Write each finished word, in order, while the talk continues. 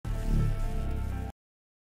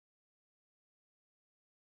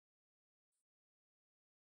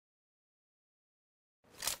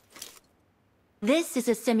This is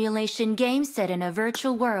a simulation game set in a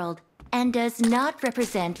virtual world and does not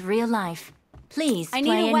represent real life. Please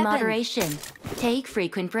play in moderation, take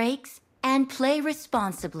frequent breaks, and play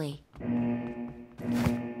responsibly.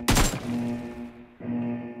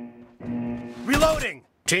 Reloading!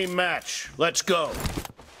 Team match, let's go.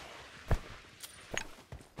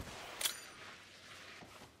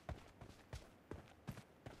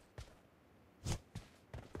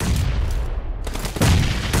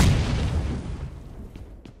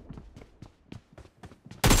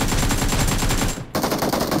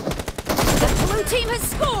 The team has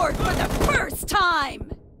scored for the first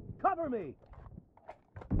time! Cover me!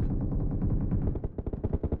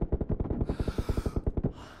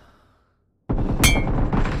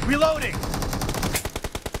 Reloading!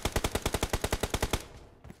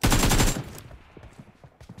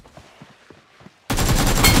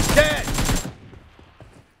 Dead!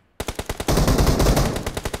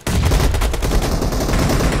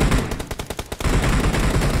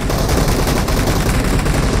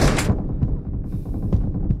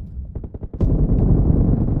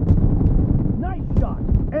 Nice shot!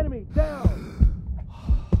 Enemy down!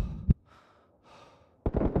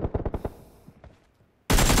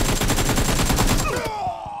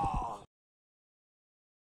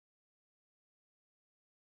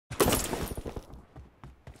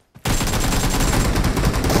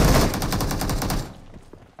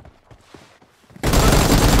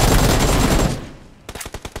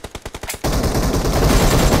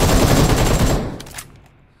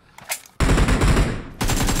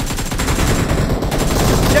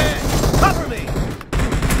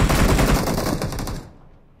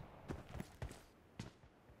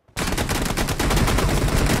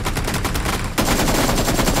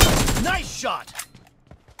 Shot!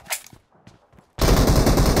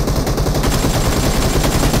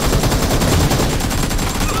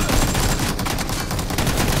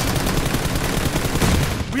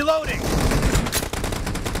 Reloading!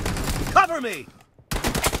 Cover me!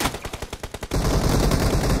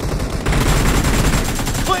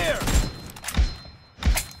 Clear!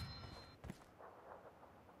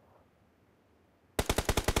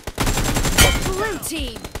 The blue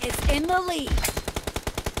team is in the lead.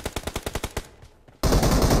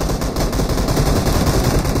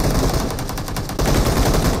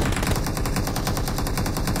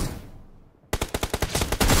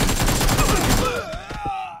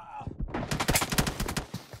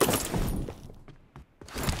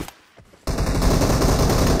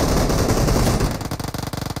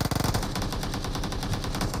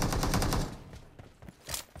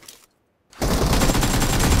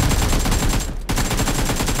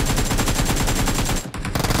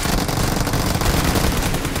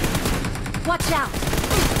 Watch out!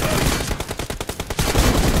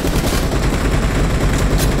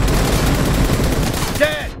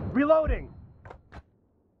 Dead! Reloading!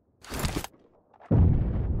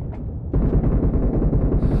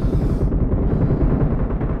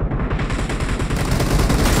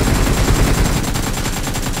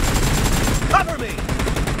 Cover me!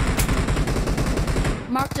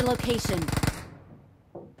 Marked a location.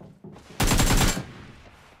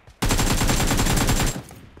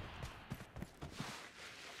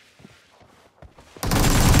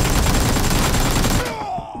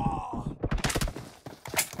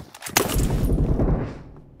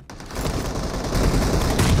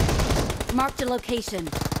 Marked a location.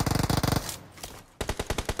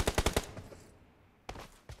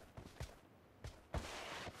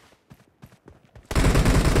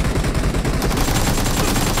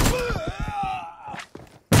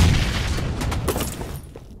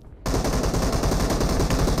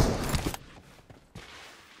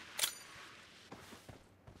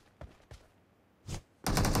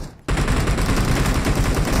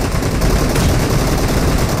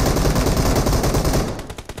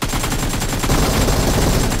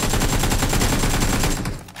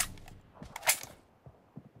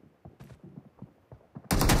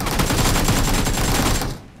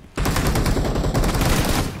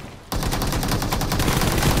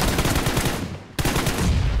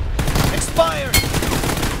 Expired!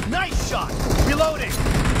 Nice shot! Reloading!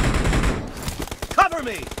 Cover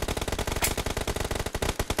me!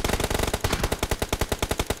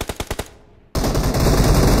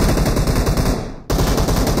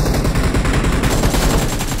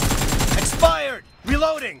 Expired!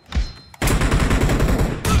 Reloading!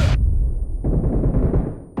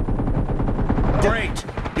 Great!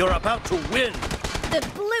 You're about to win! The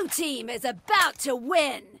blue team is about to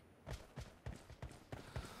win!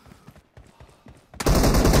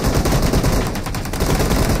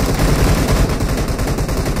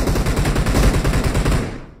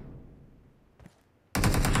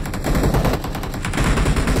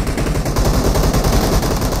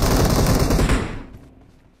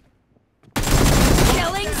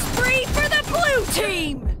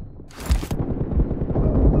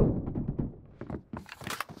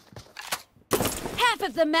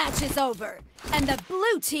 the match is over, and the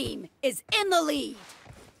blue team is in the lead.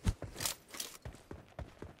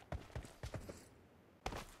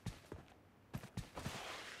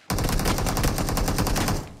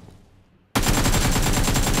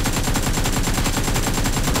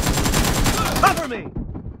 Cover me!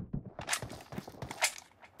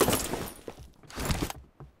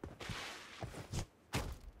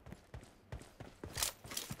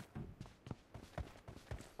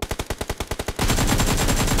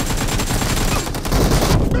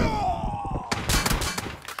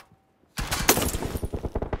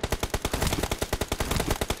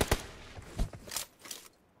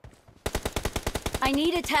 I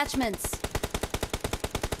need attachments.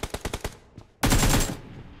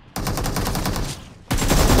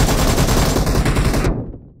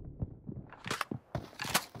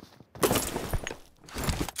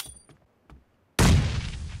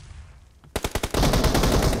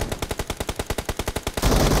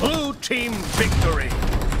 Blue team victory!